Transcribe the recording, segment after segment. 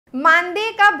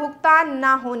मानदेय का भुगतान न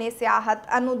होने से आहत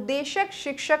अनुदेशक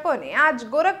शिक्षकों ने आज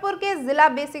गोरखपुर के जिला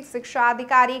बेसिक शिक्षा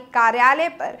अधिकारी कार्यालय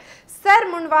पर सर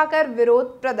मुंडवाकर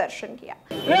विरोध प्रदर्शन किया।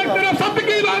 एक तरफ सत्य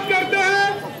की बात करते हैं,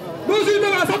 दूसरी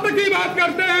तरफ सत्य की बात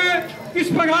करते हैं। किस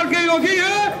प्रकार के योगी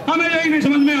है हमें यही नहीं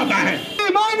समझ में आता है।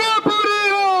 मांगे पूरी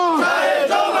हो चाहे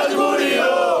जो मजबूरी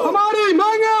हो, हमारी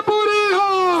मांगे पूरी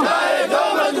हो चाहे जो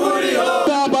मजबूरी हो।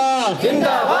 जिंदाबाद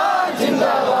जिंदाबाद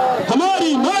जिंदाबाद,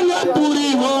 हमारी मांगे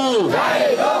पूरी हो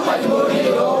चाहे जो मजबूरी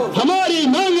हो, हमारी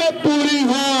मांगे पूरी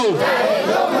हो चाहे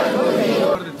जो मजबूरी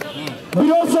हो।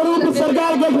 विरोध स्वरूप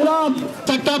सरकार के खिलाफ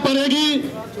सत्ता पड़ेगी।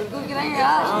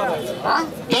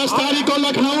 10 तारीख को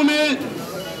लखनऊ में।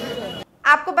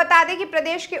 आपको बता दें कि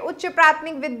प्रदेश के उच्च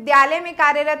प्राथमिक विद्यालय में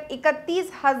कार्यरत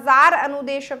 31,000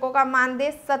 अनुदेशकों का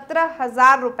मानदेय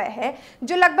 17,000 रुपए है,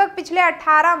 जो लगभग पिछले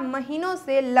 18 महीनों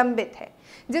से लंबित है,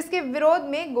 जिसके विरोध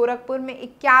में गोरखपुर में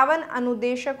 51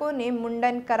 अनुदेशकों ने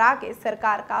मुंडन करा के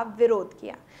सरकार का विरोध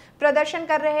किया। प्रदर्शन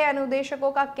कर रहे अनुदेशकों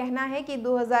का कहना है कि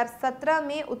 2017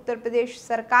 में उत्तर प्रदेश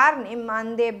सरकार ने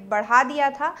मानदेय बढ़ा दिया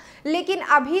था, लेकिन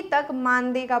अभी तक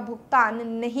मानदेय का भुगतान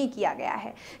नहीं किया गया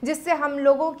है, जिससे हम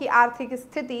लोगों की आर्थिक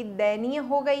स्थिति दयनीय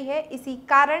हो गई है। इसी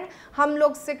कारण हम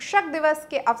लोग शिक्षक दिवस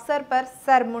के अवसर पर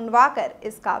सर मुंडवाकर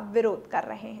इसका विरोध कर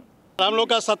रहे हैं। हम लोग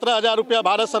का 17,000 रुपया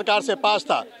भारत सरकार से पास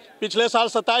था। पिछले साल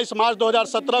 27 मार्च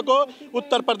 2017 को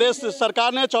उत्तर प्रदेश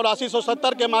सरकार ने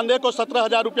 8470 के मानदेय को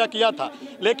 17,000 रुपया किया था,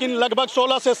 लेकिन लगभग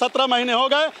 16 से 17 महीने हो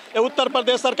गए। उत्तर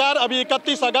प्रदेश सरकार अभी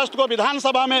 31 अगस्त को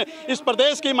विधानसभा में इस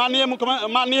प्रदेश की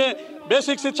माननीय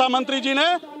बेसिक शिक्षा मंत्री जी ने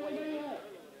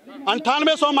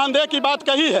 9800 मानदेय की बात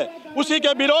कही है। उसी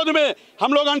के विरोध में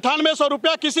हम लोग 9800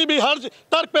 रुपया किसी भी हर्ज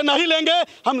तर्क पे नहीं लेंगे।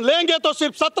 हम लेंगे तो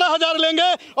सिर्फ 17,000 लेंगे।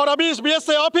 और अभी इस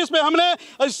बीएसए ऑफिस में हमने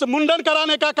इस मुंडन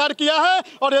कराने का कार्य किया है,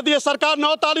 और यदि ये सरकार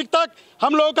 9 तारीख तक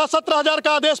हम लोगों का 17,000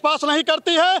 का आदेश पास नहीं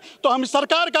करती है तो हम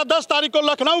सरकार का 10 तारीख को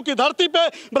लखनऊ की धरती पे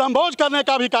ब्रह्मभोज करने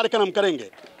का भी कार्यक्रम करेंगे।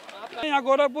 यहाँ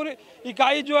गोरखपुर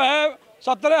इकाई जो है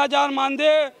 17,000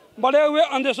 मानदेय बढ़े हुए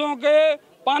अनुदेशकों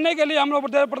के पाने के लिए हम लोग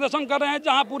प्रदर्शन कर रहे हैं,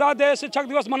 जहां पूरा देश शिक्षक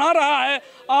दिवस मना रहा है।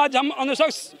 आज हम अनुदेशक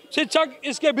शिक्षक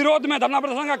इसके विरोध में धरना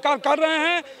प्रदर्शन का कार्य कर रहे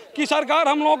हैं कि सरकार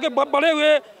हम लोगों के बढ़े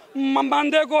हुए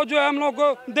मानदेय को जो है हम लोग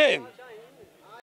को दे।